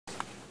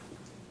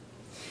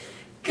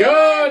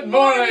Good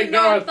morning,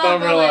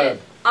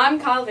 Northumberland! I'm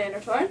Kyle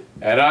Vandertorn.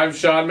 And I'm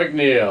Sean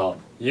McNeil.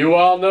 You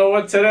all know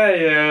what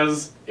today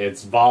is.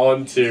 It's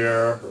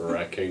Volunteer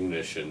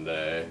Recognition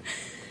Day.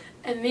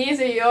 And these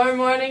are your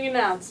morning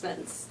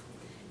announcements.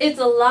 It's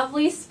a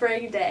lovely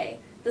spring day.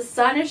 The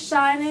sun is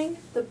shining,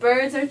 the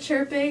birds are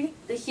chirping,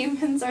 the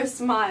humans are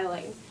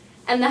smiling.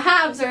 And the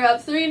Habs are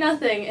up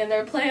 3-0 in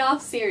their playoff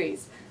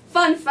series.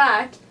 Fun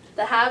fact,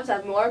 the Habs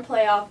have more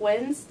playoff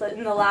wins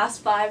in the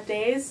last 5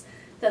 days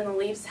than the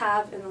Leafs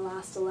have in the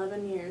last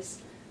 11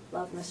 years.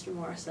 Love, Mr.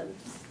 Morrison.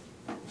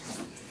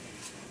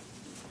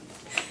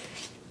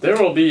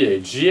 There will be a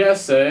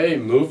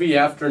GSA movie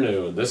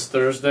afternoon this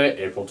Thursday,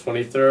 April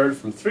 23rd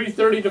from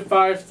 3:30 to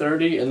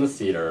 5:30 in the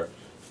theater.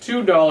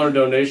 $2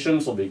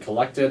 donations will be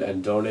collected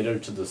and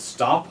donated to the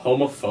Stop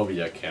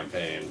Homophobia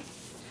campaign.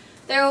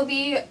 There will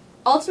be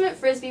Ultimate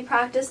Frisbee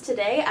practice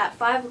today at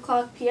 5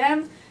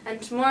 p.m.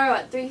 and tomorrow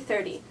at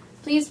 3:30.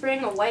 Please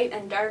bring a white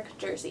and dark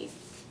jersey.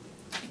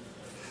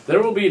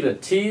 There will be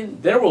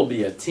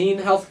a Teen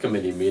Health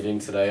Committee meeting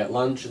today at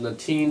lunch in the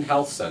Teen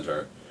Health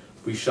Center.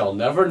 We shall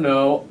never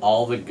know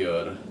all the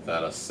good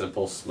that a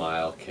simple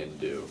smile can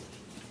do.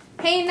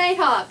 Hey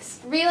Nighthawks!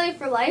 Relay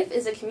for Life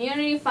is a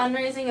community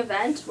fundraising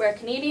event where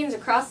Canadians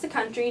across the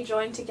country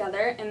join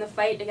together in the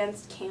fight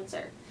against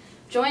cancer.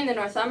 Join the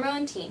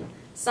Northumberland team.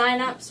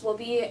 Sign-ups will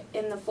be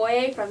in the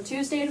foyer from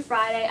Tuesday to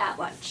Friday at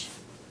lunch.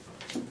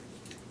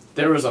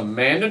 There is a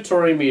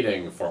mandatory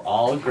meeting for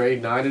all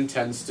grade 9 and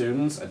 10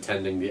 students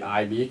attending the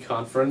IB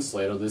conference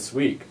later this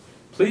week.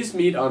 Please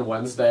meet on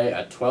Wednesday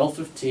at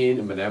 12:15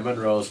 in Madame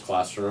Monroe's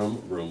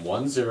classroom, room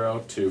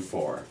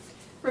 1024.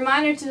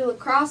 Reminder to the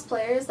lacrosse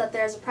players that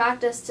there's a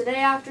practice today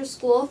after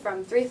school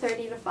from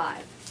 3:30 to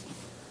 5.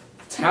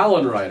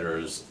 Talon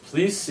writers,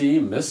 please see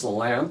Miss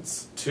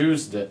Lance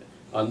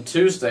on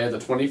Tuesday the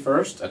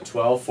 21st at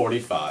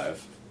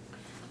 12:45.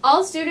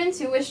 All students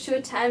who wish to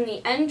attend the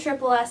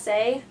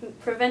NRHS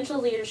Provincial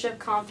Leadership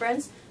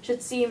Conference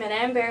should see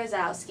Madame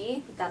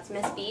Berezowski, that's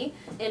Miss B,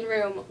 in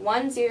room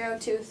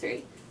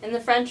 1023 in the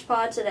French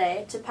pod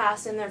today to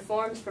pass in their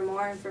forms for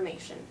more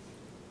information.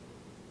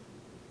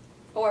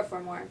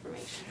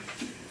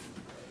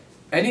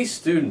 Any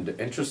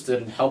student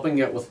interested in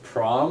helping out with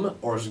prom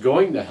or is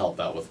going to help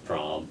out with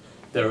prom,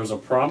 there is a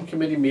prom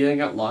committee meeting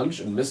at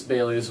lunch in Miss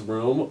Bailey's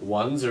room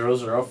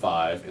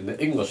 1005 in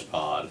the English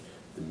pod.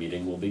 The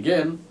meeting will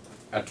begin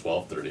at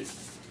 12:30.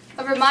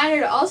 A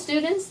reminder to all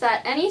students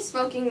that any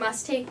smoking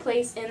must take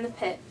place in the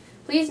pit.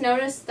 Please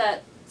notice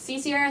that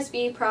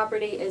CCRSB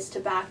property is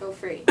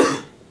tobacco-free.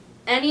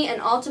 Any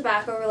and all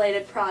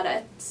tobacco-related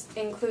products,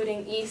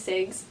 including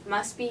e-cigs,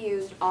 must be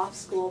used off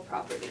school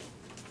property.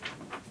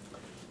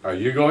 Are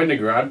you going to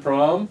grad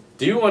prom?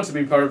 Do you want to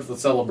be part of the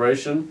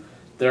celebration?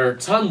 There are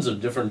tons of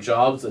different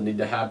jobs that need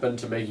to happen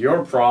to make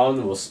your prom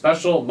the most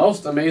special,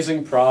 most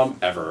amazing prom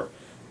ever.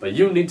 But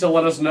you need to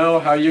let us know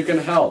how you can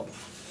help.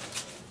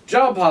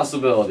 Job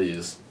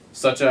possibilities,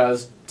 such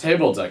as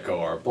table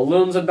decor,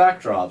 balloons and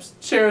backdrops,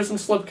 chairs and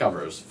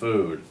slipcovers,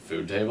 food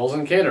tables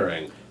and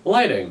catering,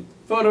 lighting,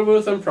 photo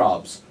booth and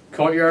props,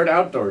 courtyard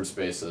outdoor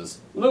spaces,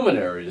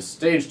 luminaries,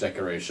 stage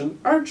decoration,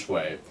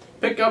 archway,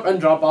 pick-up and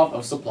drop-off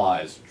of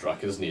supplies,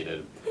 truck is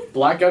needed,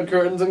 blackout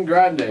curtains and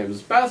grad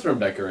names, bathroom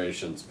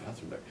decorations,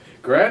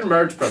 grand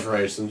merch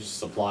preparations,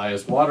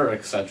 supplies, water,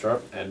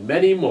 etc., and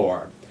many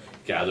more.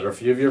 Gather a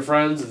few of your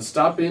friends and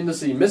stop in to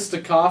see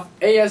Mr. Koff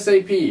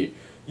ASAP.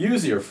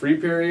 Use your free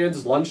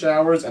periods, lunch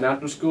hours, and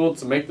after school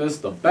to make this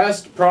the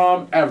best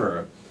prom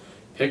ever.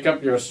 Pick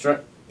your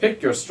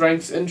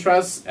strengths,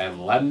 interests,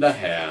 and lend a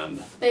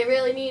hand. They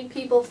really need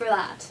people for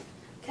that.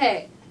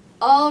 Okay,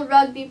 all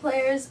rugby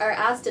players are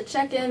asked to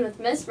check in with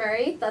Miss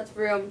Murray, that's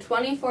room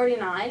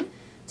 2049,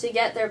 to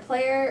get their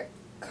player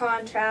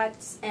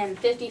contracts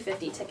and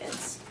 50-50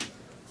 tickets.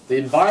 The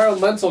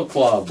Environmental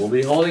Club will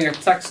be holding a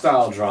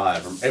textile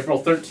drive from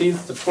April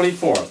 13th to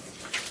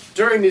 24th.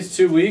 During these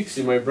 2 weeks,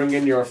 you may bring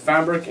in your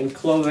fabric and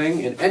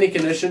clothing in any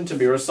condition to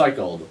be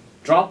recycled.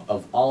 Drop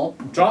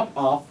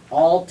off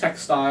all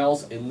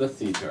textiles in the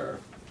theater.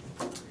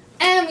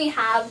 And we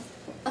have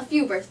a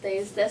few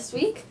birthdays this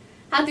week.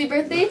 Happy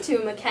birthday to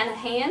McKenna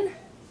Han.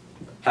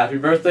 Happy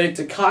birthday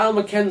to Kyle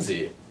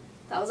McKenzie.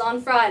 That was on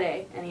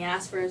Friday, and he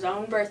asked for his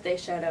own birthday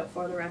shout-out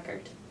for the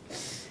record.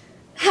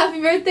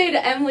 Happy birthday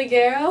to Emily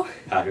Garrow.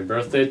 Happy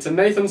birthday to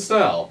Nathan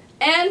Snell.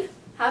 And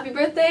happy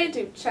birthday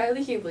to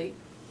Charlie Hubley.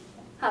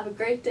 Have a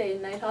great day,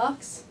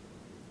 Nighthawks.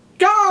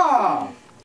 Gah!